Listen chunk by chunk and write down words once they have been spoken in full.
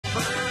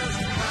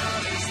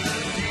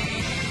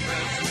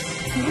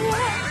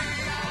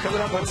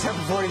Coming up on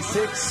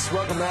 7:46.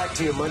 Welcome back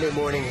to your Monday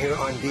morning here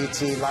on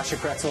BT. Lasia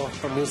Kretzel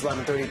from News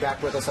 1130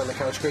 back with us on the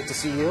couch. Great to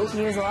see you.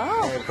 You as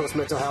well. And Coast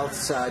Mental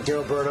Health's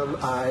Daryl Burnham,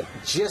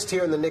 just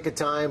here in the nick of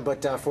time,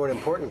 but for an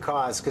important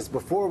cause. Because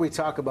before we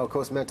talk about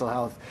Coast Mental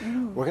Health,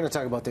 we're going to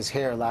talk about this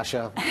hair,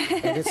 Lasia.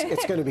 And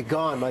it's going to be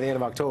gone by the end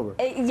of October.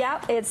 Yeah,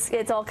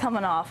 it's all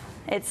coming off.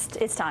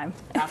 It's time.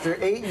 After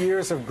 8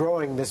 years of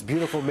growing this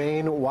beautiful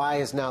mane, why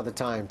is now the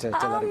time to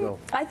let it go?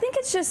 I think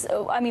it's just,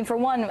 I mean, for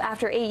one,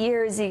 after 8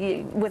 years,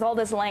 with all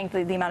this length,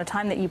 the amount of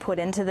time that you put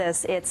into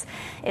this, it's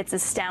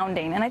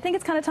astounding. And I think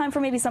it's kind of time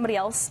for maybe somebody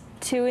else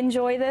to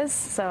enjoy this.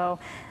 So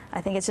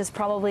I think it's just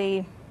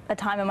probably a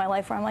time in my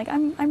life where I'm like,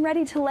 I'm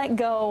ready to let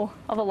go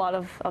of a lot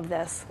of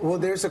this. Well,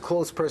 there's a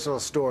close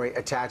personal story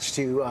attached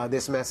to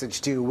this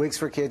message too. Wigs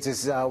for Kids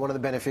is one of the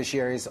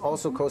beneficiaries,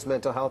 also Coast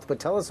Mental Health. But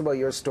tell us about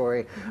your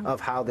story of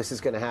how this is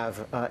going to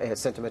have a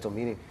sentimental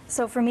meaning.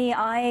 So for me,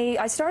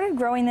 I started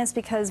growing this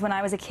because when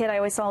I was a kid, I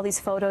always saw these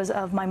photos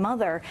of my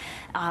mother.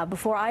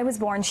 Before I was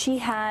born, she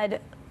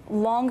had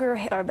longer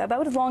hair,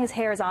 about as long as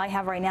hair as I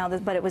have right now,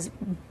 but it was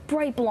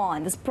bright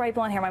blonde, this bright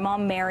blonde hair. My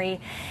mom,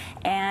 Mary,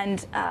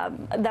 and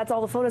that's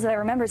all the photos that I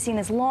remember, seeing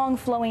this long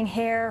flowing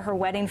hair, her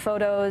wedding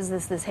photos,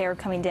 this hair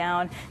coming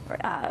down.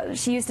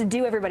 She used to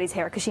do everybody's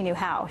hair because she knew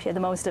how. She had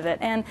the most of it.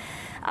 And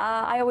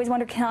I always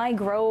wondered, can I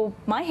grow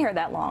my hair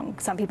that long?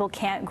 Some people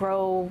can't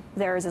grow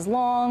theirs as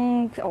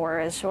long or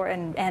as short,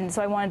 and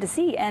so I wanted to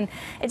see. And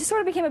it just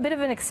sort of became a bit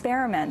of an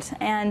experiment.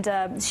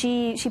 And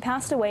she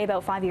passed away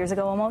about 5 years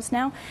ago almost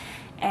now.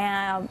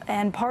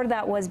 And part of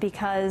that was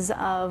because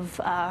of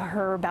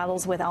her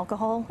battles with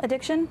alcohol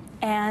addiction,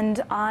 and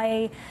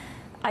I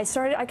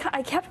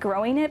kept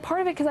growing it.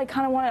 Part of it because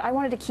I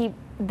wanted to keep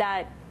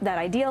that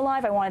idea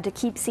alive. I wanted to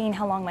keep seeing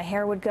how long my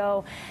hair would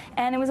go,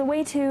 and it was a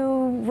way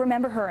to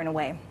remember her in a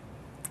way.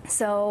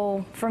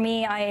 So for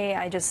me,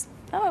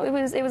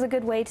 it was a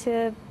good way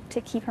to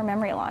keep her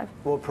memory alive.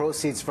 Well,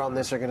 proceeds from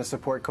this are going to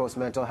support Coast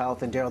Mental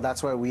Health, and Daryl,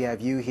 that's why we have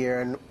you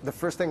here. And the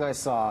first thing I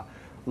saw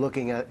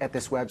looking at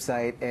this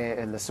website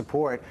and the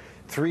support,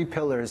 3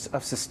 pillars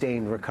of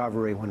sustained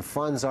recovery. When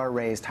funds are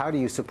raised, how do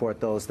you support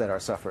those that are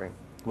suffering?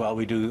 Well,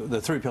 we do.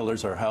 The 3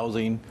 pillars are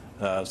housing,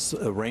 a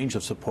range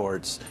of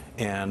supports,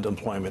 and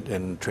employment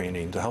and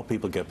training to help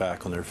people get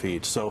back on their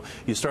feet. So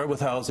you start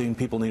with housing.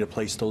 People need a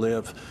place to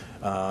live.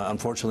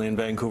 Unfortunately, in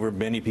Vancouver,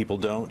 many people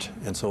don't.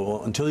 And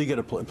so until you get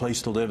a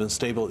place to live and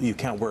stable, you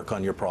can't work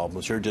on your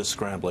problems. You're just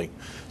scrambling.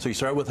 So you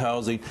start with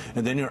housing,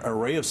 and then an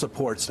array of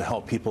supports to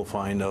help people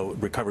find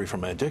recovery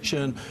from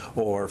addiction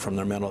or from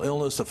their mental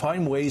illness, to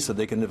find ways that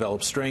they can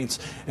develop strengths,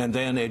 and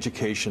then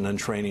education and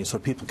training so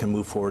people can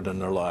move forward in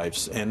their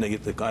lives. And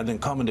the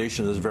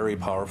combination is very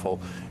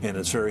powerful, and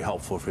it's very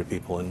helpful for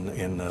people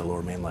in the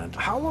Lower Mainland.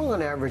 How long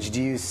on average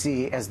do you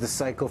see as the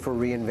cycle for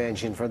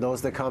reinvention for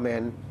those that come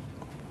in,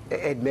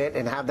 admit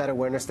and have that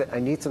awareness that I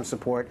need some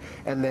support,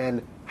 and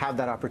then have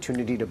that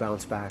opportunity to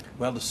bounce back?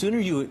 Well, the sooner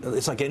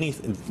it's like any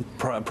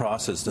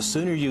process, the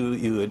sooner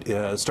you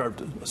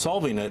start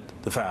solving it,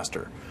 the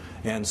faster.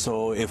 And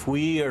so if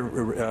we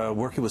are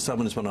working with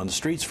someone who's been on the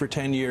streets for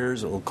 10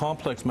 years,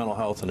 complex mental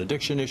health and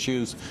addiction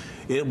issues,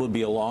 it will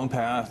be a long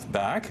path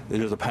back.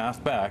 There's a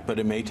path back, but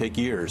it may take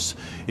years.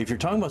 If you're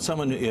talking about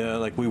someone,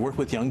 like we work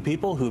with young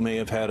people who may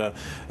have had a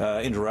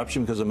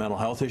interruption because of a mental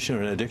health issue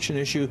or an addiction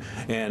issue,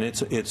 and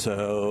it's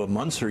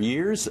months or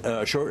years,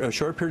 a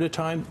short period of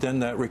time, then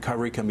that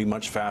recovery can be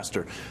much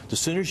faster. The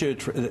sooner you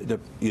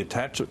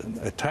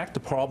attack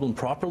the problem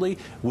properly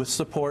with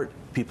support,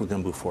 people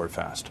can move forward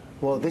fast.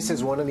 Well, this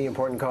is one of the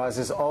important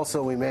causes.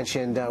 Also, we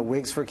mentioned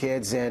Wigs for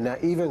Kids and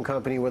Even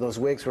Company, where those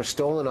wigs were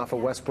stolen off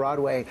of West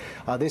Broadway.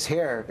 This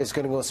hair is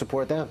going to go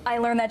support them. I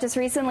learned that just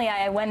recently.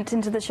 I went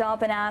into the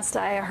shop and asked,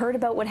 I heard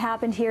about what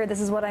happened here, this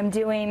is what I'm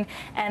doing,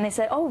 and they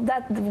said, oh,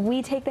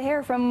 we take the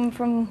hair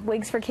from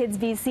Wigs for Kids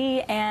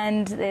BC,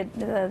 and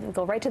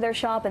go right to their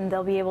shop, and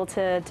they'll be able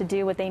to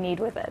do what they need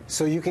with it.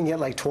 So you can get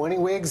like 20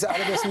 wigs out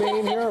of this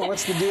mane here, or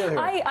what's the deal here?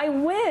 I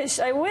wish.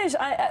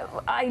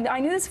 I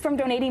knew this from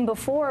donating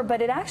before,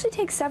 but it actually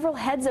takes several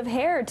heads of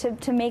hair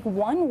to make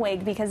one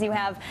wig, because you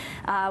have,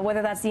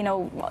 whether that's,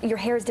 your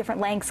hair is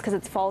different lengths because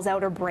it falls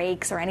out or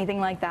breaks or anything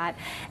like that.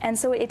 And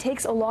so it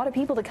takes a lot of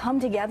people to come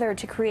together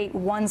to create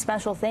one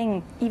special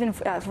thing, even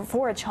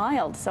for a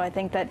child. So I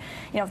think that,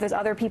 if there's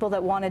other people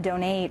that want to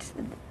donate,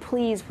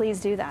 please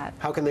do that.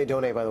 How can they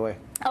donate, by the way?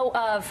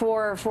 Oh,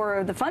 for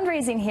the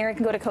fundraising here, you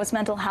can go to Coast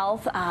Mental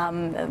Health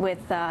with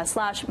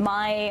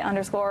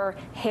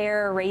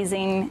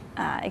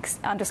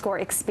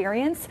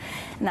 /my_hair-raising_experience,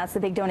 and that's the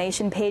big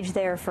donation page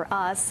there for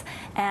us.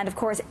 And of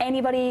course,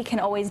 anybody can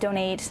always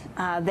donate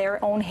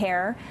their own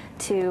hair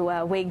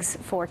to Wigs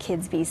for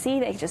Kids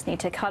BC. They just need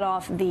to cut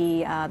off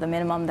the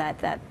minimum,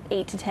 that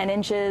 8 to 10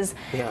 inches,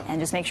 and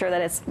just make sure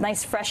that it's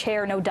nice, fresh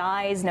hair, no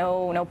dyes,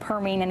 no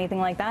perming,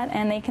 anything like that,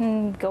 and they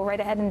can go right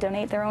ahead and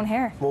donate their own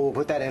hair. Well, we'll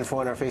put that info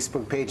on our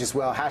Facebook page as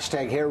well.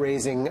 Hashtag hair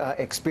raising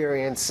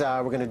experience.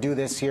 We're going to do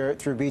this here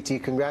through BT.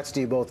 Congrats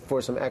to you both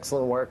for some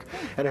excellent work.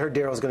 And I heard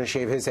Daryl's going to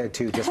shave his head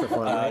too, just for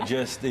fun. Right?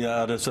 Just in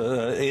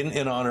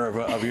honor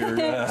of your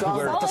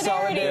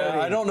Solidarity.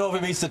 I don't know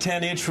if it meets the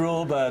 10-inch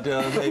rule, but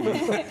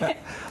maybe.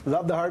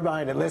 Love the heart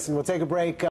behind it. Listen, we'll take a break.